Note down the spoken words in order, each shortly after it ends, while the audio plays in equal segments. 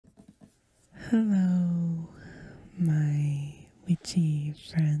Hello, my witchy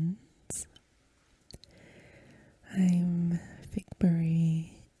friends. I'm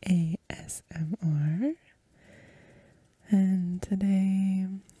Victory ASMR, and today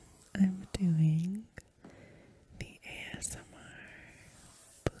I'm doing the ASMR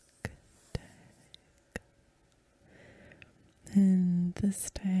book tag. And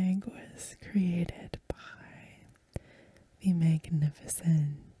this tag was created by the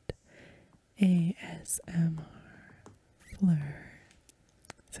magnificent ASMR Fleur.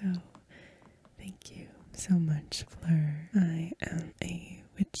 So, thank you so much, Fleur. I am a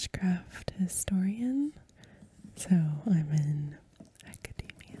witchcraft historian, so I'm in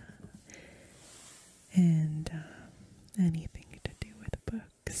academia, and anything to do with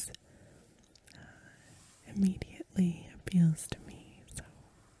books immediately appeals to me. So,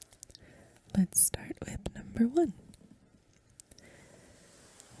 let's start with number 1.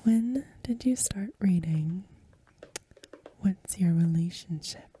 When did you start reading? What's your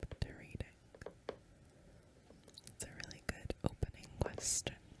relationship to reading? It's a really good opening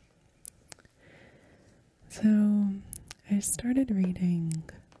question. So, I started reading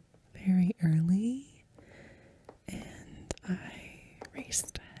very early, and I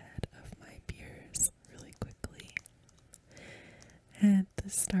raced ahead of my peers really quickly. At the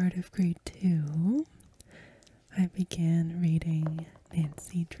start of grade 2, I began reading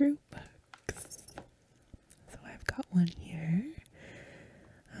Nancy Drew books. So I've got one here.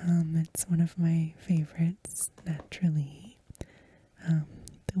 It's one of my favorites, naturally. The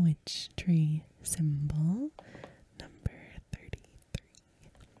witch tree symbol, number 33.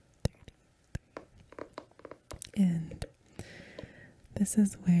 And this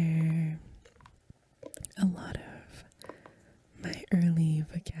is where a lot of my early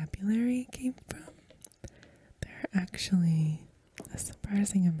vocabulary came from. There are actually a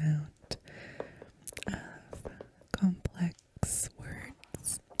surprising amount of complex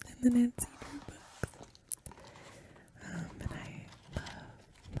words in the Nancy Drew books. And I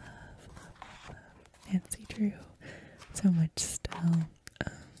love Nancy Drew so much still.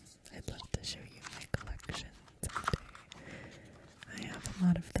 I'd love to show you my collection someday. I have a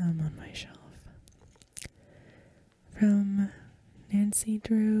lot of them on my shelf. From Nancy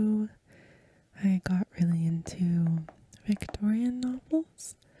Drew, I got really into Victorian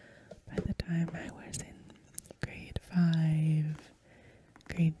novels by the time I was in grade 5,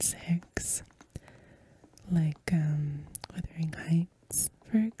 grade 6, like Wuthering Heights,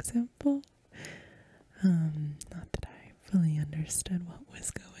 for example. Not that I fully understood what was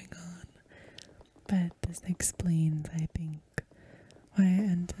going on, but this explains, I think, why I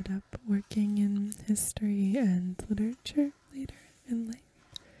ended up working in history and literature later in life.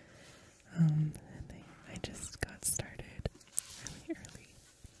 I just got started really early.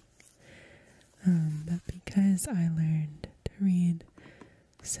 But because I learned to read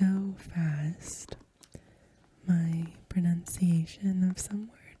so fast, my pronunciation of some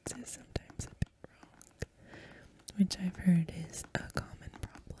words is sometimes a bit wrong, which I've heard is a common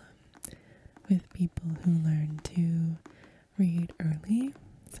problem with people who learn to read early.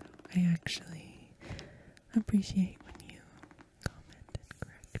 So I actually appreciate when you comment and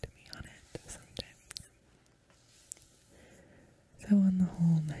correct me on it sometimes. So on the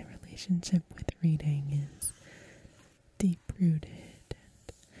whole, my relationship with reading is deep-rooted,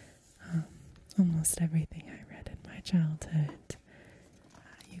 and almost everything I read in my childhood,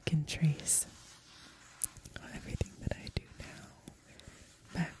 you can trace everything that I do now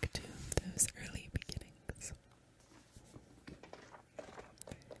back to those early beginnings.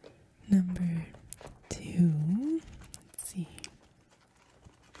 Number 2, let's see.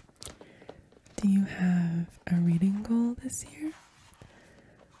 Do you have a reading goal this year?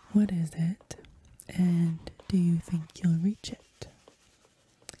 What is it, and do you think you'll reach it?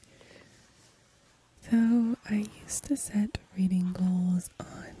 So, I used to set reading goals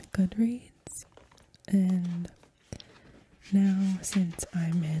on Goodreads, and now since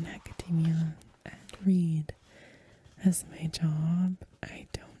I'm in academia and read as my job, I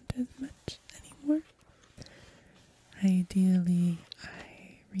don't as much anymore. Ideally,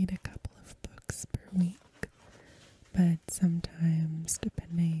 I read a couple of books per week, but sometimes,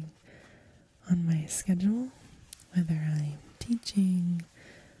 depending on my schedule, whether I'm teaching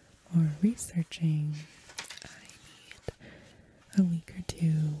or researching, I need a week or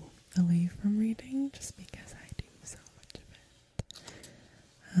 2 away from reading just because I do so much of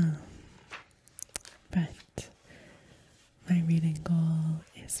it. But my reading goal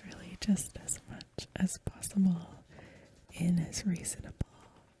is really just as much as possible in as reasonable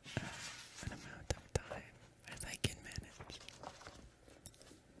an amount of time as I can manage.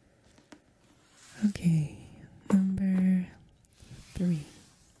 Okay, number 3.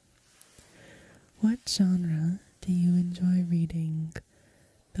 What genre do you enjoy reading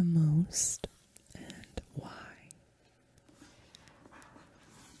the most and why?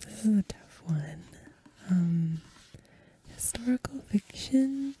 This is a tough one. Historical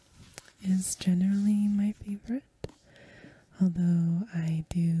fiction is generally my favorite, although I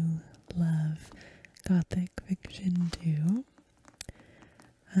do love gothic fiction too.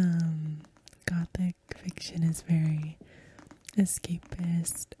 Gothic fiction is very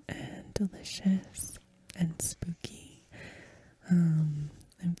escapist and delicious and spooky. I'm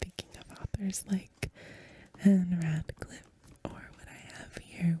thinking of authors like Anne Radcliffe, or what I have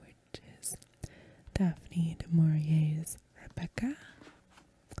here, which is Daphne du Maurier's Rebecca.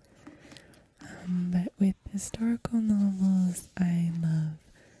 But with historical novels, I love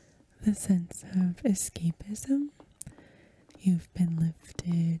the sense of escapism. You've been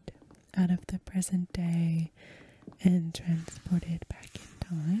lifted out of the present day and transported back in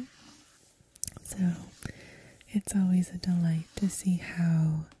time. So it's always a delight to see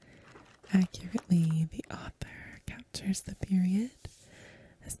how accurately the author captures the period,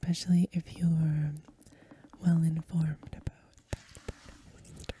 especially if you're well informed about that part of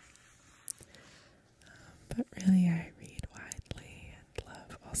history. But really, I read widely and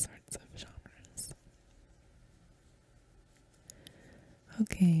love all sorts of genres.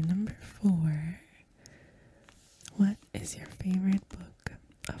 Okay, number 4. What is your favorite book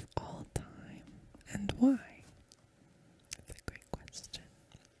of all time and why? That's a great question.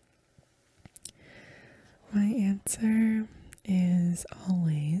 My answer is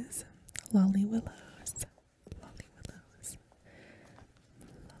always Lolly Willows. Lolly Willows.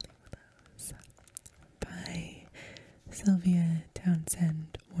 Lolly Willows. By Sylvia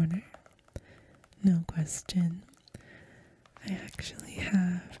Townsend Warner. No question. I actually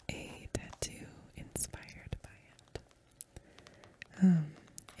have a tattoo inspired by it.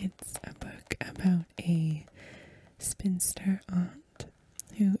 It's a book about a spinster aunt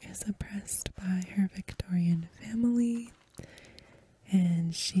who is oppressed by her Victorian family,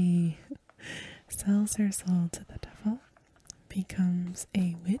 and she sells her soul to the devil, becomes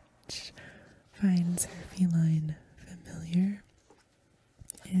a witch, finds her feline familiar,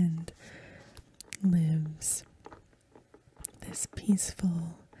 and lives this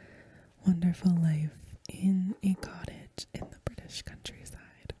peaceful, wonderful life in a cottage in the British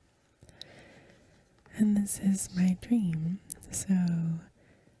countryside. And this is my dream, so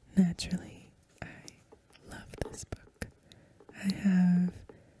naturally I love this book. I have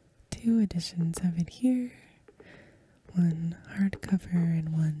 2 editions of it here, one hardcover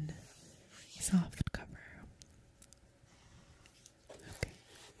and one soft cover. Okay.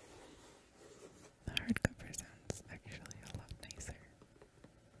 The hardcover sounds actually a lot nicer.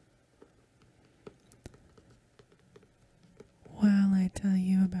 While I tell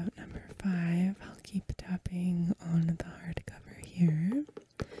you about number 5, I'll keep tapping on the hardcover here.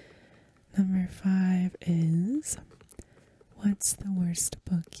 Number 5 is, what's the worst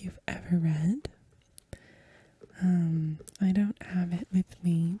book you've ever read? I don't have it with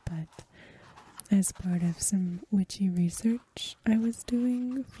me, but as part of some witchy research I was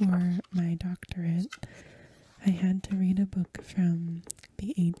doing for my doctorate, I had to read a book from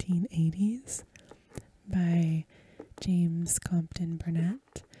the 1880s by James Compton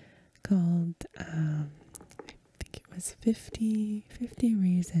Burnett called, I think it was 50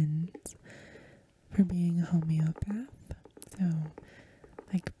 Reasons for Being a Homeopath. So,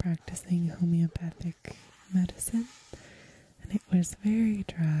 like practicing homeopathic medicine. And it was very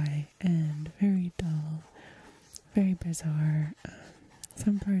dry and very dull, very bizarre.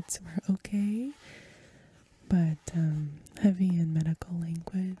 Some parts were okay, but heavy in medical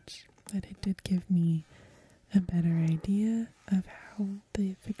language. But it did give me a better idea of how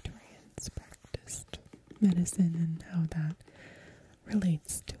the Victorians practiced medicine and how that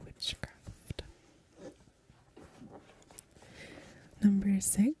relates to witchcraft. Number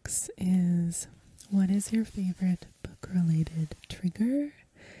 6 is, what is your favorite book-related trigger?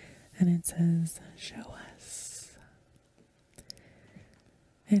 And it says, show us.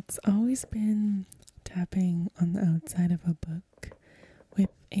 It's always been tapping on the outside of a book with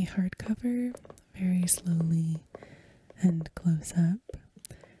a hardcover very slowly and close up.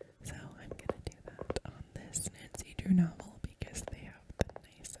 So I'm gonna do that on this Nancy Drew novel because they have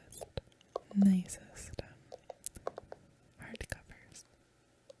the nicest hardcovers.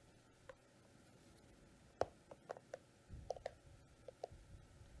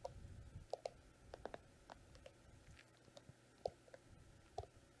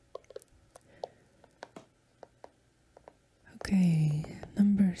 Okay,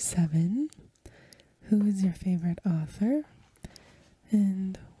 number 7. Who is your favorite author?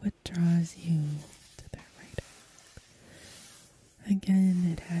 And what draws you to their writing? Again,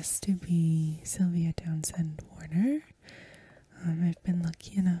 it has to be Sylvia Townsend Warner. I've been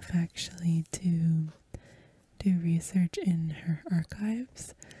lucky enough actually to do research in her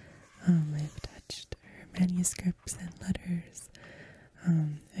archives. I've touched her manuscripts and letters.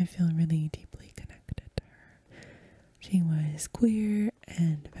 I feel really deeply connected to her. She was queer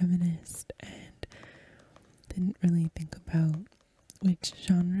and feminist and didn't really think about which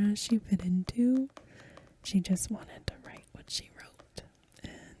genre she fit into. She just wanted to write what she wrote.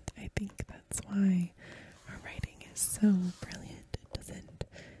 And I think that's why her writing is so brilliant. It doesn't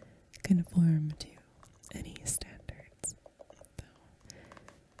conform to any standards. So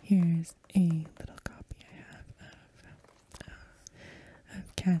here's a little copy I have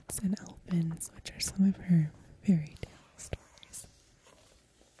of Cats and Elephants, which are some of her fairy tale stories.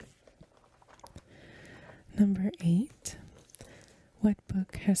 Number 8. What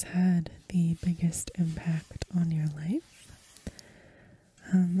book has had the biggest impact on your life?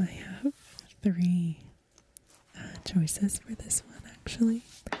 I have 3 choices for this one, actually.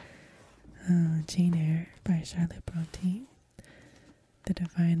 Jane Eyre by Charlotte Bronte, The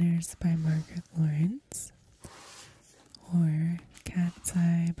Diviners by Margaret Lawrence, or Cat's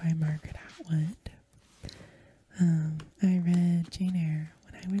Eye by Margaret Atwood. I read Jane Eyre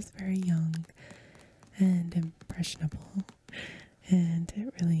when I was very young and impressionable, and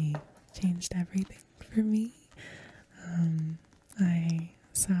it really changed everything for me. I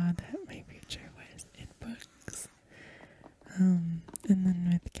saw that my future was in books. And then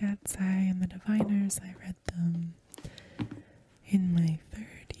with Cat's Eye and The Diviners, I read them in my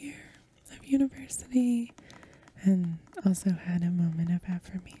 3rd year of university, and also had a moment of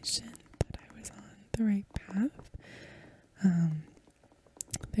affirmation that I was on the right path.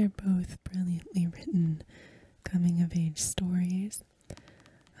 They're both brilliantly written coming-of-age stories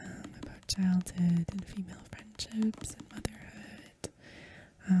about childhood and female friendships and motherhood.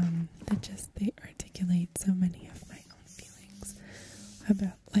 They articulate so many of my own feelings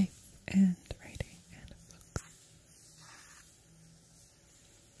about life and writing and books.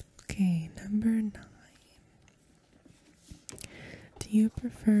 Okay, number 9. Do you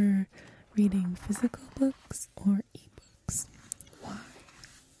prefer reading physical books or ebooks? Why?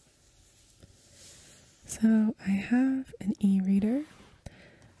 So I have an e-reader,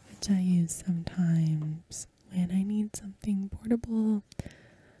 which I use sometimes when I need something portable,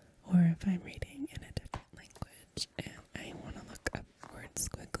 or if I'm reading in a different language and I want to look up words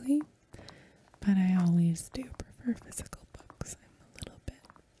quickly. But I always do prefer physical books. I'm a little bit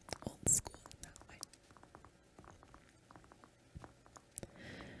old school in that way.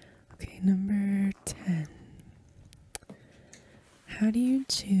 Okay, number 10. How do you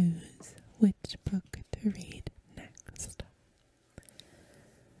choose which book to read next?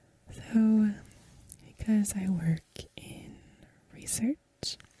 So, because I work in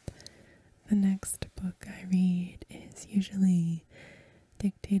research, the next book I read is usually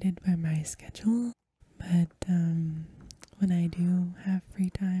dictated by my schedule, but when I do have free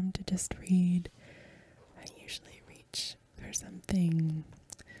time to just read, I usually reach for something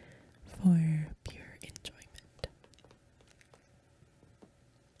for pure enjoyment.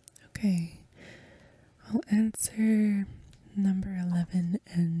 Okay, I'll answer number 11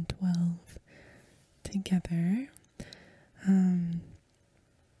 and 12 together.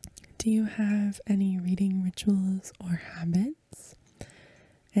 Do you have any reading rituals or habits?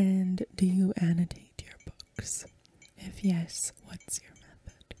 And do you annotate your books? If yes, what's your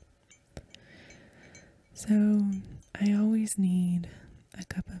method? So, I always need a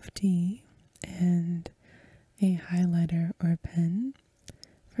cup of tea and a highlighter or pen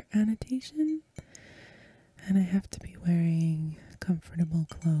for annotation. And I have to be wearing comfortable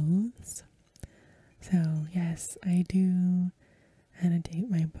clothes. So, yes, I do annotate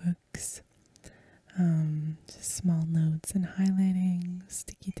my books. Just small notes and highlighting,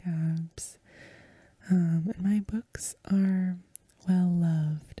 sticky tabs. And my books are well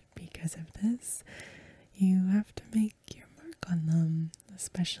loved because of this. You have to make your mark on them,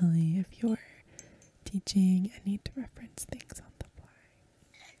 especially if you're teaching and need to reference things on the fly.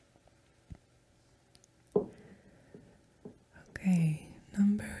 Okay,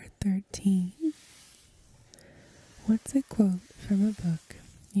 number 13. What's a quote from a book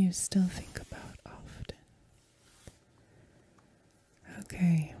you still think about often?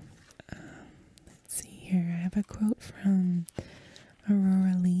 Okay, let's see here. I have a quote from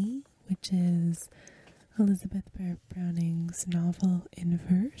Aurora Leigh, which is Elizabeth Browning's novel in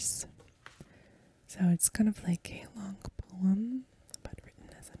verse. So it's kind of like a long poem, but written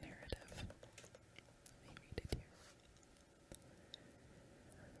as a narrative.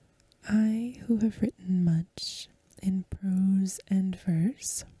 I, who have written much in prose and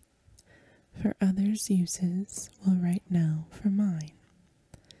verse, for others' uses, will write now for mine,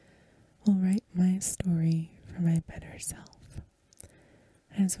 will write my story for my better self,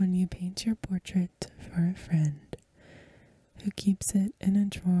 as when you paint your portrait for a friend, who keeps it in a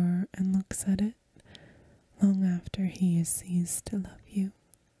drawer and looks at it long after he has ceased to love you,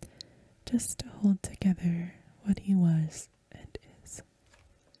 just to hold together what he was and is.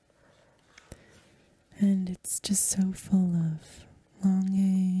 And it's just so full of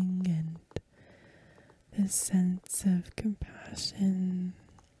longing and this sense of compassion.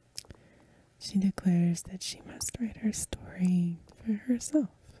 She declares that she must write her story for herself,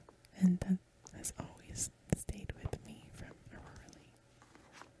 and that has always stayed with me from early.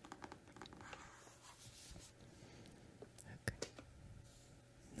 Okay.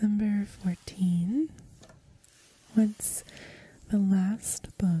 Number 14. What's the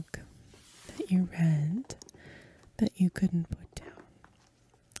last book that you read that you couldn't put down?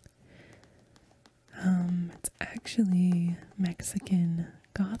 It's actually Mexican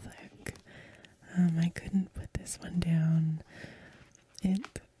Gothic. I couldn't put this one down.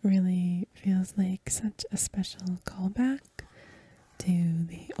 It really feels like such a special callback to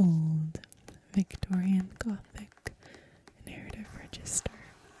the old Victorian Gothic narrative register.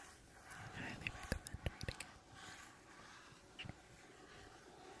 Highly recommend reading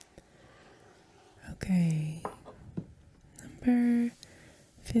it. Okay, number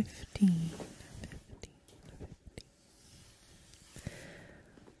 15.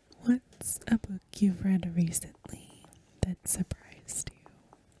 What's a book you've read recently that surprised you?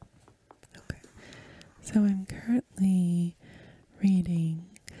 Okay, so I'm currently reading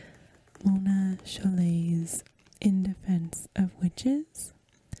Mona Chollet's In Defense of Witches,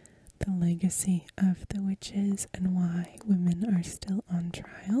 The Legacy of the Witches and Why Women Are Still on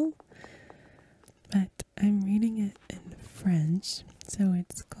Trial. But I'm reading it in French, so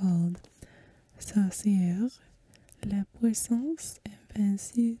it's called Sorcière, la puissance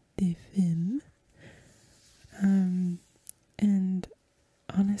invincible des femmes. And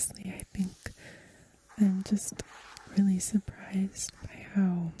honestly, I think I'm just really surprised by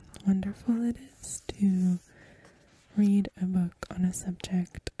how wonderful it is to read a book on a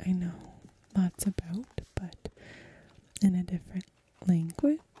subject I know lots about, but in a different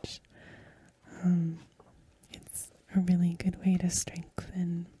language. It's a really good way to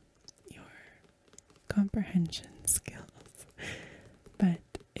strengthen your comprehension skills. But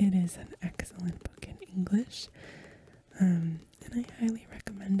it is an excellent book in English, and I highly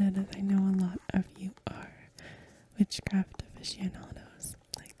recommend it, as I know a lot of you are witchcraft aficionados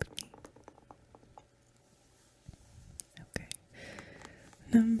like me. Okay,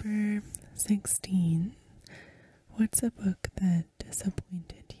 number 16. What's a book that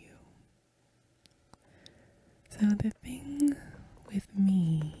disappointed you? So the thing with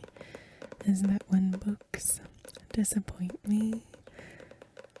me is that when books disappoint me,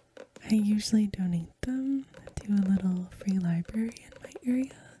 I usually donate them to a little free library in my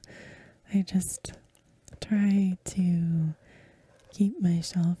area. I just try to keep my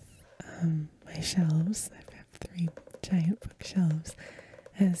shelves, I have 3 giant bookshelves,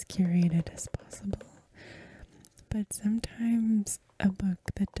 as curated as possible. But sometimes a book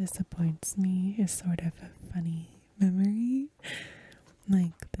that disappoints me is sort of a funny memory,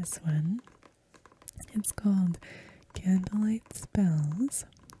 like this one. It's called Candlelight Spells,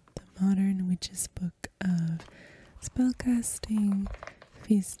 the Modern Witch's Book of Spellcasting,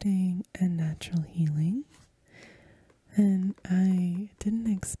 Feasting, and Natural Healing. And I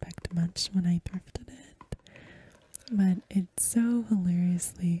didn't expect much when I thrifted it, but it's so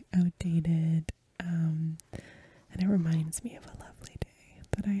hilariously outdated, and it reminds me of a lovely day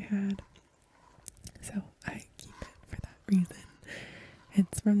that I had. So I keep it for that reason.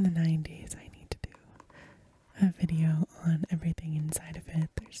 It's from the 90s. I need to do a video on everything inside of it.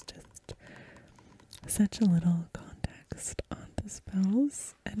 There's just such a little context on the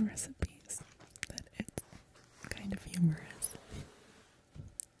spells and recipes that it's kind of humorous.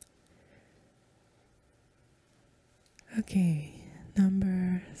 Okay,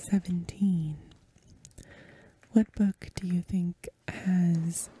 number 17. What book do you think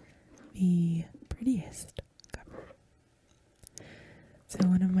has the prettiest cover? So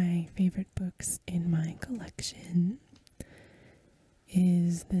one of my favorite books in my collection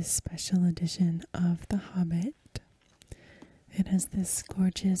is this special edition of The Hobbit. It has this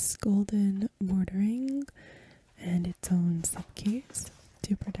gorgeous golden bordering and its own slipcase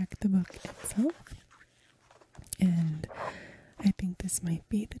to protect the book itself. And I think this might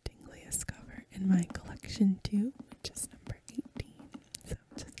be the tingliest cover in my collection too, which is number 18. So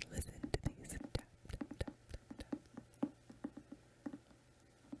just listen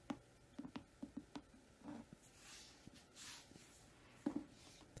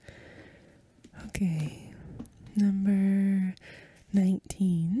Okay, number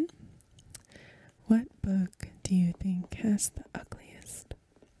 19. What book do you think has the ugliest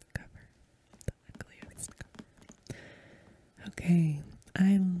cover? The ugliest cover. Okay,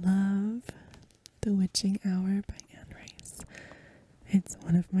 I love The Witching Hour by Anne Rice. It's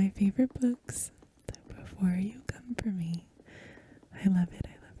one of my favorite books. Before You Come For Me. I love it,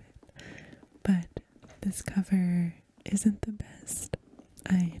 I love it. But this cover isn't the best.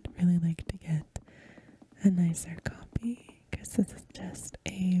 I'd really like to get a nicer copy because this is just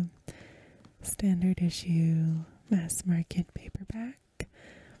a standard issue mass market paperback.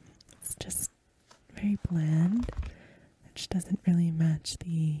 It's just very bland, which doesn't really match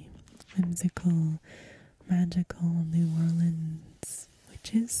the whimsical, magical New Orleans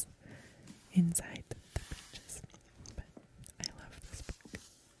witches inside the pages. But I love this book.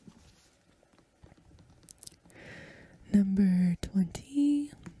 Number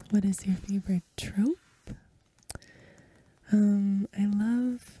 20. What is your favorite trope? I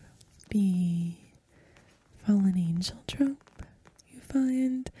love the fallen angel trope you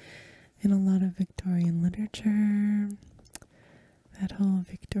find in a lot of Victorian literature. That whole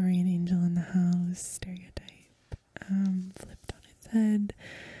Victorian angel in the house stereotype, flipped on its head,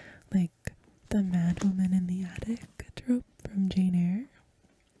 like the mad woman in the attic trope from Jane Eyre.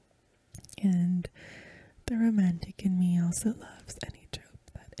 And the romantic in me also loves any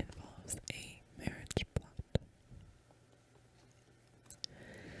trope that involves a marriage plot.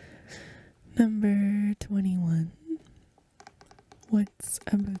 Number 21. What's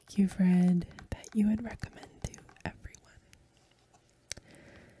a book you've read that you would recommend to everyone?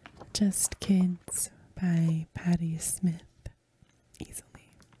 Just Kids by Patti Smith.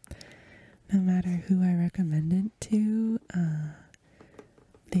 Easily. No matter who I recommend it to,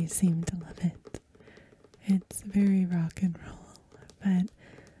 they seem to love it. It's very rock and roll, but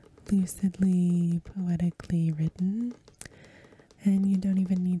lucidly, poetically written. And you don't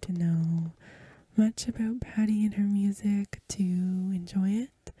even need to know much about Patti and her music to enjoy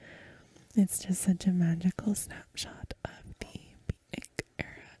it. It's just such a magical snapshot of the beatnik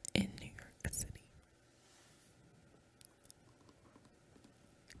era in New York City.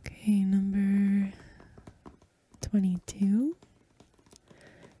 Okay, number 22.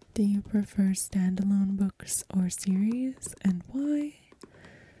 Do you prefer standalone books or series, and why?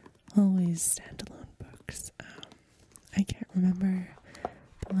 Always standalone books. I can't remember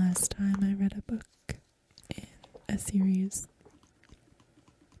the last time I read a book in a series.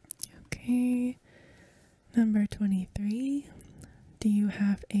 Okay, number 23. Do you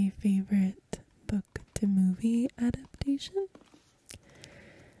have a favorite book to movie adaptation?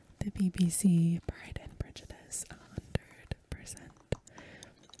 The BBC Pride and Prejudice, 100%.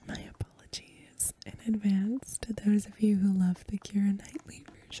 My apologies in advance to those of you who love the Keira Knightley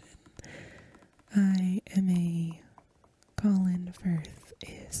version. I am a Colin Firth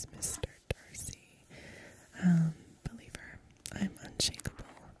is Mr. Darcy believer. I'm unshakable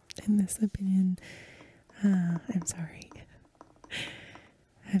in this opinion. I'm sorry.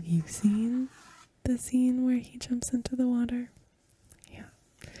 Have you seen the scene where he jumps into the water? Yeah.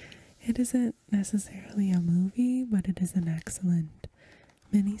 It isn't necessarily a movie, but it is an excellent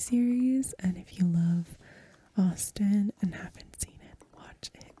miniseries, and if you love Austen and haven't seen it, watch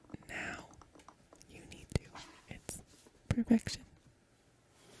it now. You need to. It's perfection.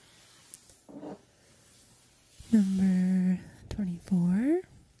 Number 24.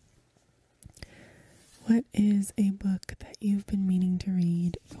 What is a book that you've been meaning to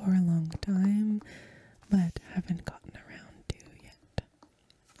read for a long time but haven't gotten around to yet?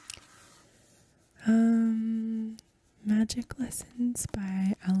 Magic Lessons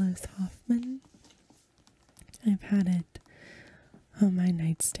by Alice Hoffman. I've had it on my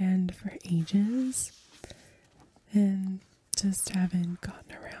nightstand for ages and just haven't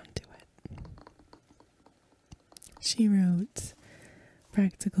gotten around to it. She wrote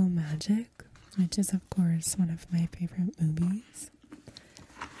Practical Magic, which is of course one of my favorite movies,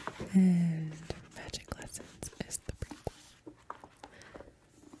 and Magic Lessons is the prequel.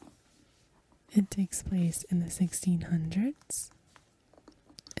 It takes place in the 1600s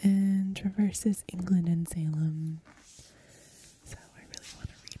and traverses England and Salem, so I really want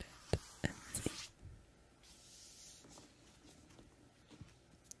to read it and see.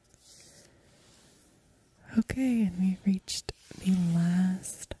 Okay, and we've reached the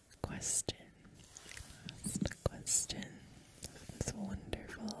last question. This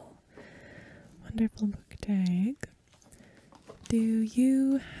wonderful book tag. Do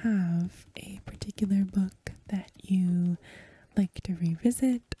you have a particular book that you like to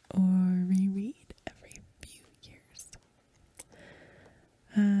revisit or reread every few years?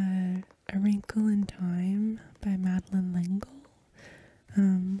 A wrinkle Wrinkle in Time by Madeline L'Engle,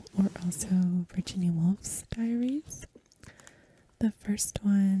 or also Virginia Woolf's diaries. The first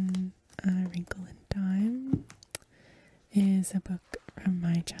one, Wrinkle in Time, is a book from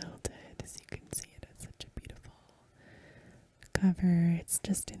my childhood. As you can see, it has such a beautiful cover. It's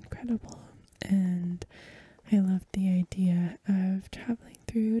just incredible, and I loved the idea of traveling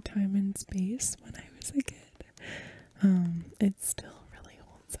through time and space when I was a kid. It still really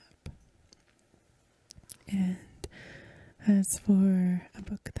holds up. And as for a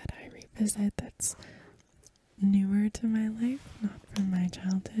book that I revisit that's newer to my life, not from my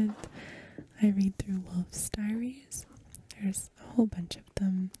childhood, I read through Wolf's diaries. There's a whole bunch of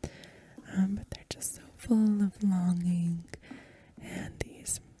them, but they're just so full of longing and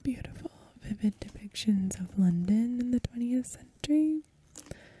these beautiful, vivid depictions of London in the 20th century.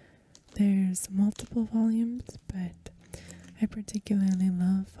 There's multiple volumes, but I particularly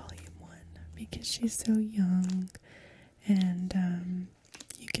love volume 1 because she's so young, and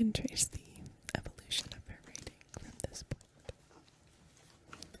you can trace the evolution of her writing from this point.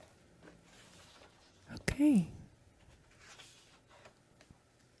 Okay.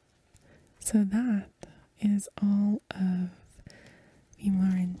 So that is all of the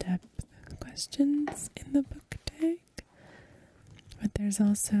more in-depth questions in the book tag. But there's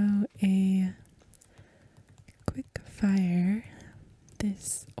also a quick fire,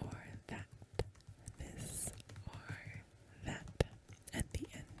 this or that, at the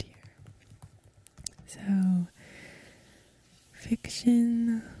end here. So,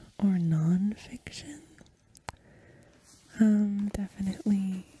 fiction or non-fiction?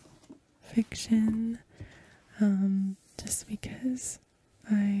 Definitely fiction, just because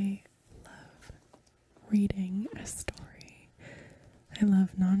I love reading a story. I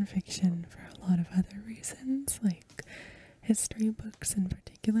love nonfiction for a lot of other reasons, like history books in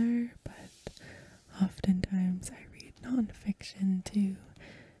particular, but oftentimes I read nonfiction to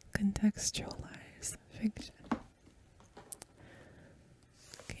contextualize fiction.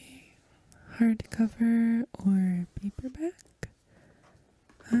 Okay, hardcover or paperback?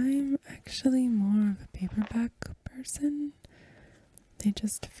 I'm actually more of a paperback person. They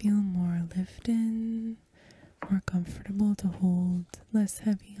just feel more lived in, more comfortable to hold, less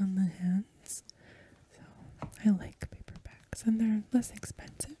heavy on the hands. So I like paperbacks, and they're less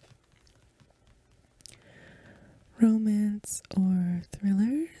expensive. Romance or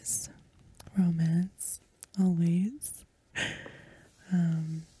thrillers? Romance, always.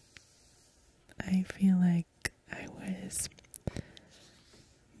 I feel like I was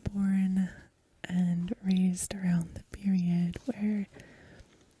born and raised around the period where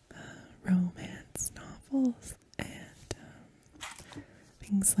romance novels and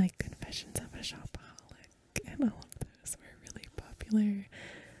things like Confessions of a Shopaholic and all of those were really popular.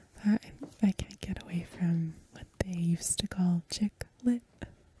 I can't get away from what they used to call chick lit.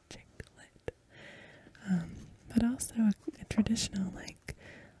 But also a traditional like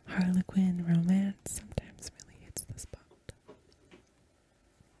Harlequin romance sometimes really hits the spot.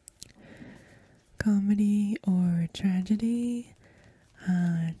 Comedy or tragedy?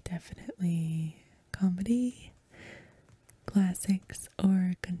 Definitely comedy. Classics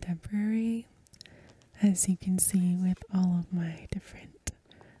or contemporary? As you can see with all of my different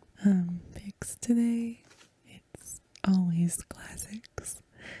picks today, it's always classics.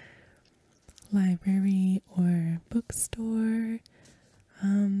 Library or bookstore?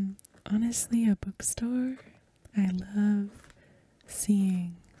 Honestly, a bookstore. I love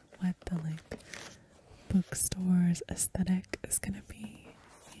seeing what the bookstore's aesthetic is gonna be.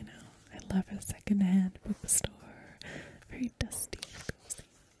 You know, I love a secondhand bookstore, very dusty, cozy.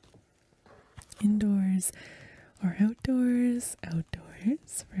 Indoors or outdoors?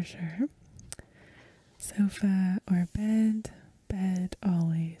 Outdoors for sure. Sofa or bed? Bed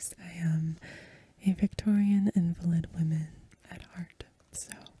always. I am a Victorian invalid woman at heart,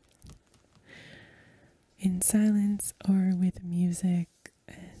 so in silence or with music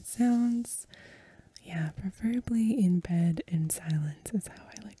and sounds? Yeah, preferably in bed in silence is how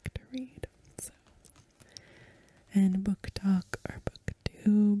I like to read. So, and book talk or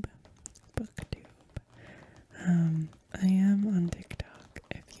booktube? Booktube. I am on TikTok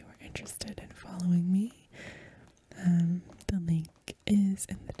if you are interested in following me. The link is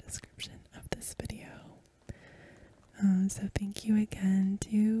in the description of this video. So thank you again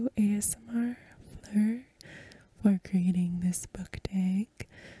to ASMR Fleur for creating this book tag.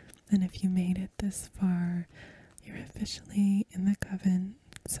 And if you made it this far, you're officially in the coven.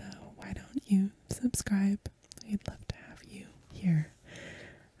 So why don't you subscribe? We'd love to have you here.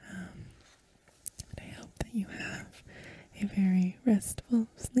 And I hope that you have a very restful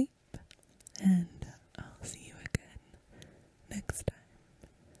sleep.